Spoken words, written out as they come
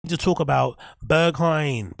to talk about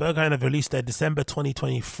Berghain. Berghain have released their December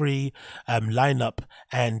 2023 lineup,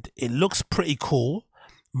 and it looks pretty cool.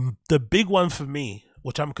 The big one for me,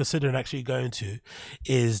 which I'm considering actually going to,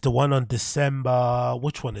 is the one on December.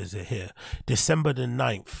 Which one is it here? December the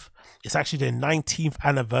 9th. It's actually their 19th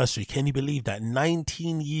anniversary. Can you believe that?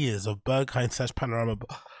 19 years of Berghain / Panorama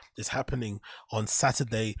Bar is happening on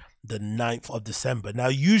Saturday, the 9th of December. Now,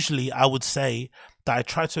 usually I would say that I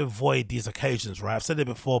try to avoid these occasions, right? I've said it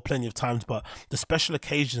before plenty of times, but the special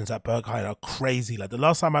occasions at Berghain are crazy. Like the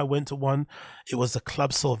last time I went to one, it was the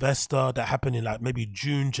Club Sylvester that happened in like maybe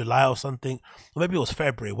June, July or something. Or maybe it was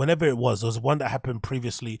February, whenever it was. There was one that happened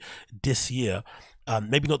previously this year.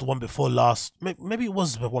 Maybe not the one before last. Maybe it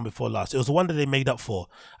was the one before last. It was the one that they made up for.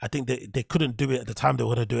 I think they couldn't do it at the time they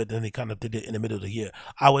were going to do it. Then they kind of did it in the middle of the year.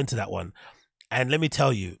 I went to that one. And let me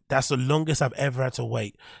tell you, that's the longest I've ever had to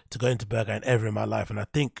wait to go into Berghain ever in my life. And I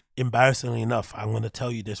think, embarrassingly enough, I'm going to tell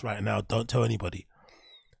you this right now. Don't tell anybody.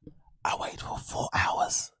 I waited for 4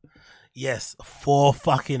 hours. Yes, 4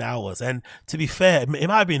 fucking hours. And to be fair, it might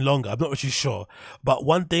have been longer. I'm not really sure. But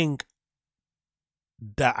one thing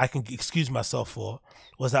that I can excuse myself for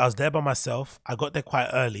was that I was there by myself. I got there quite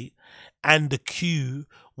early, and the queue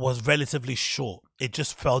was relatively short. It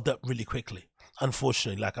just filled up really quickly,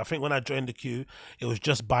 unfortunately. Like, I think when I joined the queue, it was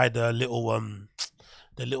just by the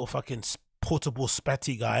little fucking portable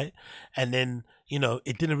spatty guy, and then, you know,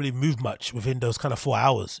 it didn't really move much within those kind of 4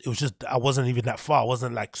 hours. It was just, I wasn't even that far. I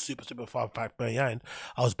wasn't like super far back behind.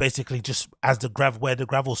 I was basically just as where the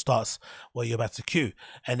gravel starts, where you're about to queue.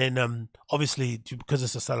 And then obviously, because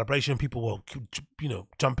it's a celebration, people were, you know,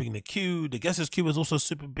 jumping in the queue. The guests queue was also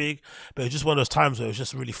super big, but it was just one of those times where it was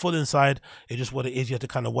just really full inside. It just what it is. You had to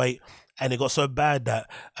kind of wait. And it got so bad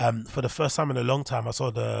that for the first time in a long time, I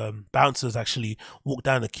saw the bouncers actually walk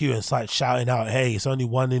down the queue and start shouting out, "Hey, it's only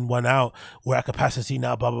one in, one out. We're at capacity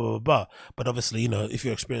now, blah, blah, blah, blah." But obviously, you know, if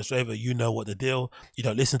you're an experienced raver, you know what the deal. You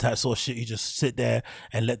don't listen to that sort of shit. You just sit there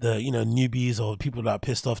and let the, you know, newbies or people that are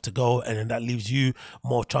pissed off to go, and then that leaves you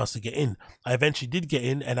more chance to get in. I eventually did get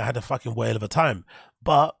in, and I had a fucking whale of a time.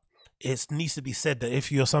 But it needs to be said that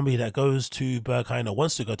if you're somebody that goes to Berghain or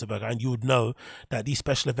wants to go to Berghain, you would know that these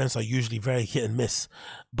special events are usually very hit and miss.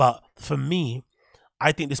 But for me,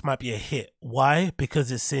 I think this might be a hit. Why?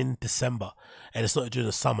 Because it's in December and it's not during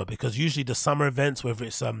the summer. Because usually the summer events, whether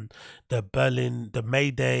it's the May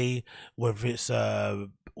Day, whether it's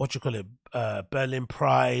Berlin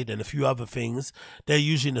Pride and a few other things, they're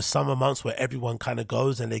usually in the summer months where everyone kind of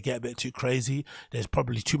goes and they get a bit too crazy. There's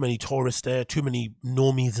probably too many tourists there, too many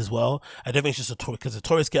normies as well. I don't think it's just a tourist, because the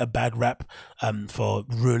tourists get a bad rap for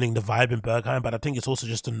ruining the vibe in Berghain, but I think it's also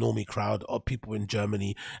just a normie crowd of people in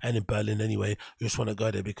Germany and in Berlin anyway who just want to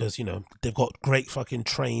go there because, you know, they've got great fucking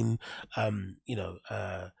train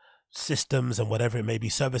systems and whatever it may be,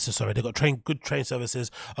 services. Sorry, they've got good train services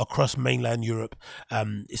across mainland Europe,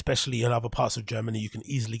 especially in other parts of Germany. You can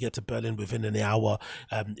easily get to Berlin within an hour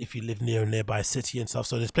if you live near a nearby city and stuff.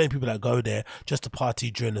 So there's plenty of people that go there just to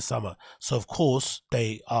party during the summer. So of course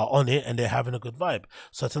they are on it and they're having a good vibe.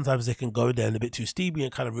 So sometimes they can go there and a bit too steamy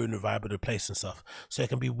and kind of ruin the vibe of the place and stuff. So it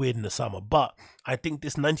can be weird in the summer. But I think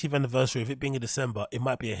this 19th anniversary, of it being in December, it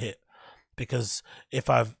might be a hit, because if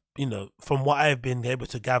I've, you know, from what I've been able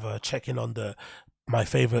to gather, checking on my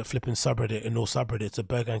favorite flipping subreddit in all subreddits, the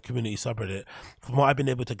Berghain community subreddit, from what I've been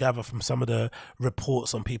able to gather from some of the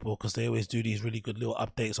reports on people, because they always do these really good little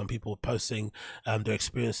updates on people posting their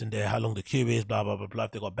experience in there, how long the queue is, blah, blah, blah, blah,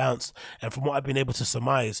 if they got bounced. And from what I've been able to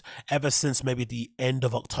surmise, ever since maybe the end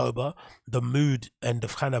of October, the mood and the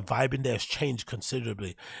kind of vibe in there has changed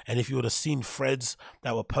considerably. And if you would have seen threads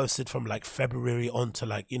that were posted from like February on to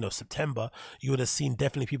like, you know, September, you would have seen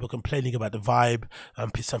definitely people complaining about the vibe.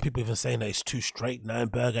 Some people even saying that it's too straight now in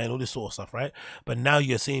Berghain, all this sort of stuff, right? But now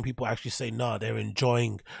you're seeing people actually say, nah, they're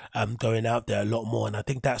enjoying going out there a lot more. And I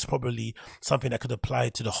think that's probably something that could apply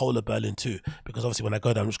to the whole of Berlin too, because obviously when I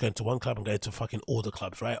go there, I'm just going to one club, I'm going to fucking all the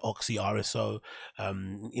clubs, right? Oxy, RSO,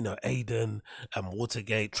 you know, Aiden,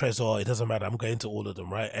 Watergate, Trezor, it doesn't matter, I'm going to all of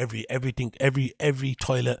them, right? Every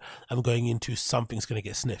toilet I'm going into, something's going to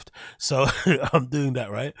get sniffed. So I'm doing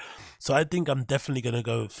that, right? So I think I'm definitely going to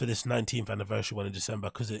go for this 19th anniversary one in December,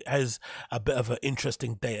 because it has a bit of an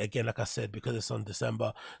interesting date. Again, like I said, because it's on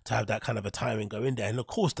December, to have that kind of a timing go in there. And of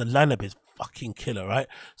course, the lineup is fucking killer, right?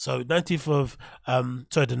 So the 9th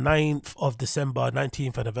of December,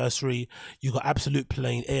 19th anniversary, you got Absolute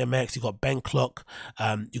Plane, AMX, you got Ben Clock,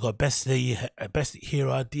 you got Best Hero,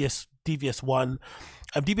 DVS1.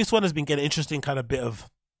 DVS1 has been getting interesting kind of bit of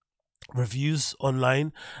reviews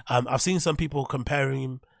online. I've seen some people comparing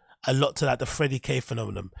him a lot to like the Freddie K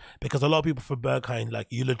phenomenon, because a lot of people from Berghain like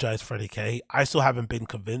eulogize Freddie K. I still haven't been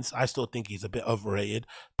convinced. I still think he's a bit overrated,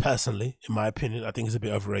 personally, in my opinion. I think he's a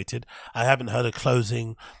bit overrated. I haven't heard a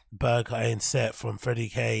closing Berghain set from Freddie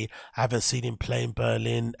K. I haven't seen him play in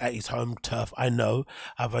Berlin at his home turf. I know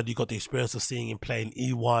I've already got the experience of seeing him play in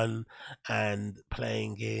E1 and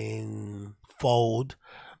playing in Fold,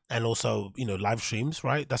 and also, you know, live streams,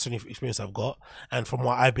 right? That's the only experience I've got. And from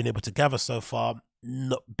what I've been able to gather so far,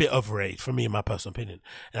 not bit overrated for me, in my personal opinion.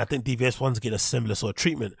 And I think DVS1's getting a similar sort of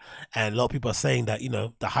treatment. And a lot of people are saying that, you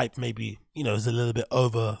know, the hype maybe, you know, is a little bit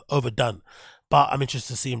overdone. But I'm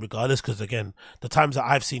interested to see him regardless, because again, the times that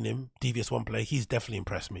I've seen him, DVS1 play, he's definitely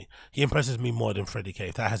impressed me. He impresses me more than Freddie K,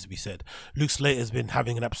 if that has to be said. Luke Slater's been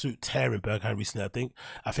having an absolute tear in Berghain recently, I think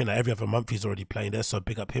like every other month he's already playing there, so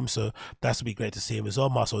big up him. So that's to be great to see him as well.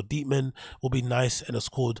 Marcel Dietman will be nice, and it's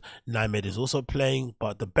called Nymed is also playing.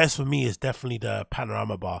 But the best for me is definitely the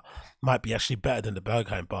Panorama Bar. Might be actually better than the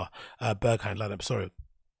Berghain lineup, sorry.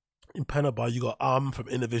 In Panorama Bar, you got from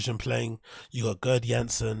Innovision playing, you got Gerd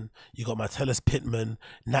Janssen, you got Martellus Pittman,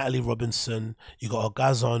 Natalie Robinson, you got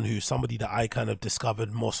Ogazon, who's somebody that I kind of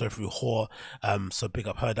discovered more so through Whore, so big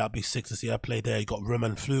up her. That'd be sick to see her play there. You got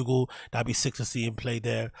Roman Flugel, that'd be sick to see him play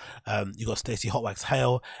there. You got Stacey Hotwax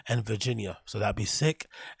Hale and Virginia, so that'd be sick.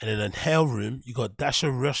 And then in Hale Room, you got Dasha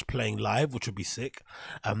Rush playing live, which would be sick.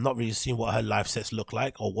 I'm not really seeing what her live sets look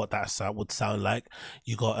like or what that would sound like.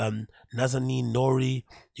 You got Nazanin Nori,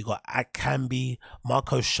 you got Akambi,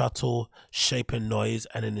 Marco Shuttle, Shape and Noise,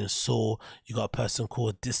 and then in Soul, you got a person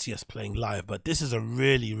called Odysseus playing live. But this is a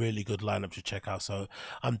really, really good lineup to check out. So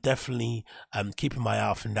I'm definitely keeping my eye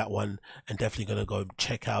out from that one, and definitely going to go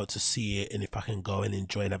check out to see it, and if I can go and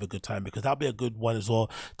enjoy and have a good time, because that'll be a good one as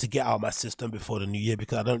well to get out of my system before the new year,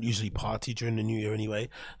 because I don't usually party during the new year anyway.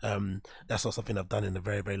 That's not something I've done in a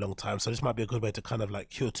very, very long time. So this might be a good way to kind of like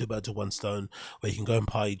kill two birds with one stone, where you can go and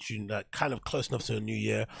party during that kind of close enough to the new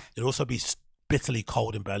year. It'll also be bitterly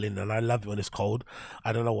cold in Berlin, and I love it when it's cold.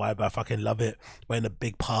 I don't know why, but I fucking love it. Wearing a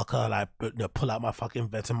big parka, like, you know, pull out my fucking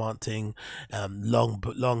Vetements thing,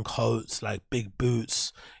 long coats, like big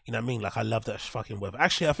boots. You know what I mean? Like, I love that fucking weather.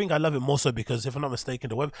 Actually, I think I love it more so because, if I'm not mistaken,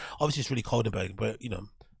 the weather, obviously it's really cold in Berlin, but you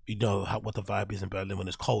know what the vibe is in Berlin when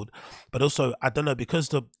it's cold. But also, I don't know, because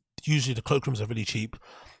usually the cloakrooms are really cheap,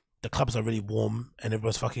 the clubs are really warm, and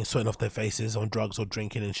everyone's fucking sweating off their faces on drugs or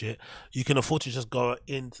drinking and shit. You can afford to just go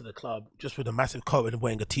into the club just with a massive coat and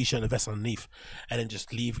wearing a t-shirt and a vest underneath, and then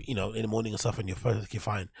just leave, you know, in the morning and stuff, and you're perfectly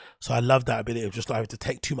fine. So I love that ability of just not having to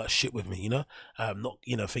take too much shit with me, you know, not,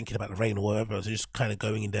 you know, thinking about the rain or whatever. So just kind of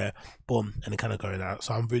going in there, boom, and then kind of going out.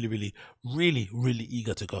 So I'm really, really, really, really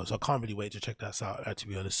eager to go. So I can't really wait to check that out, to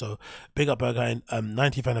be honest. So big up Berghain,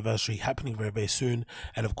 90th anniversary happening very, very soon.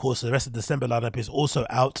 And of course, the rest of the December lineup is also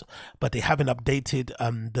out, but they haven't updated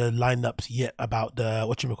the lineups yet about the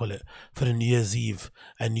for the New Year's Eve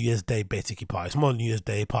and New Year's Day basically party. It's more New Year's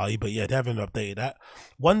Day party, but yeah, they haven't updated that.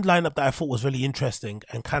 One lineup that I thought was really interesting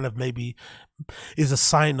and kind of maybe is a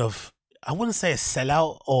sign of, I wouldn't say a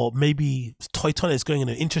sellout, or maybe Toy Tonics going in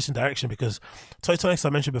an interesting direction, because Toy Tonics, I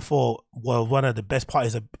mentioned before, were one of the best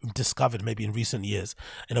parties I've discovered maybe in recent years,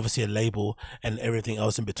 and obviously a label and everything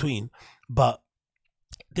else in between. But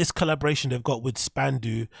this collaboration they've got with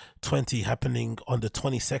Spandu 20 happening on the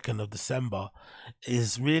 22nd of December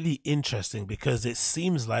is really interesting, because it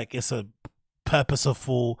seems like it's a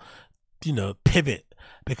purposeful, you know, pivot,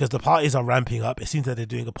 because the parties are ramping up. It seems that they're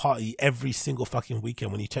doing a party every single fucking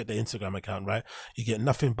weekend. When you check their Instagram account, right, you get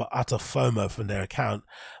nothing but utter FOMO from their account.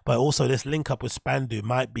 But also this link up with Spandu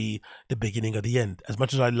might be the beginning of the end. As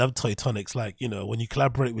much as I love Toy Tonics, like, you know, when you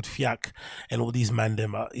collaborate with Fiak and all these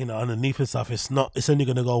mandem, you know, underneath and stuff, it's only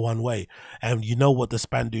going to go one way. And you know what the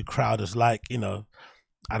Spandu crowd is like, you know,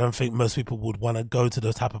 I don't think most people would want to go to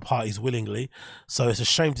those type of parties willingly. So it's a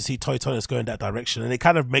shame to see Toy Tonics go in that direction. And it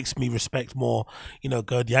kind of makes me respect more, you know,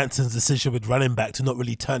 Gerd Janssen's decision with running back to not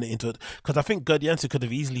really turn it into it. Because I think Gerd Janssen could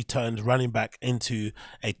have easily turned running back into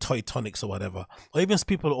a Toy Tonics or whatever. Or even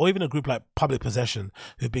people, or even a group like Public Possession,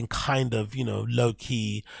 who've been kind of, you know, low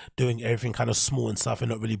key, doing everything kind of small and stuff and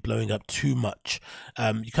not really blowing up too much.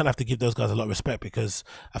 You kind of have to give those guys a lot of respect, because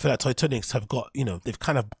I feel like Toy Tonics have got, you know, they've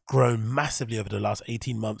kind of grown massively over the last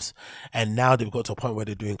 18 months, and now they've got to a point where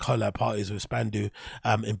they're doing collab parties with Spandu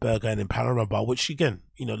in Berghain and Panorama Bar, which again,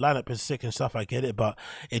 you know, lineup is sick and stuff, I get it, but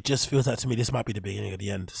it just feels like to me this might be the beginning of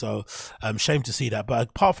the end. So shame to see that. But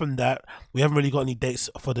apart from that, we haven't really got any dates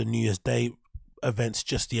for the New Year's Day events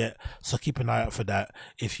just yet, so keep an eye out for that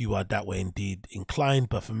if you are that way indeed inclined.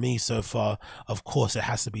 But for me so far, of course, it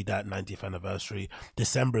has to be that 90th anniversary.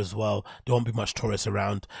 December as well, there won't be much tourists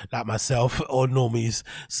around like myself or normies,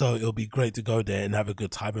 so it'll be great to go there and have a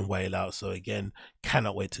good time and whale out. So again,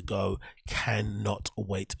 cannot wait to go, cannot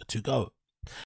wait to go.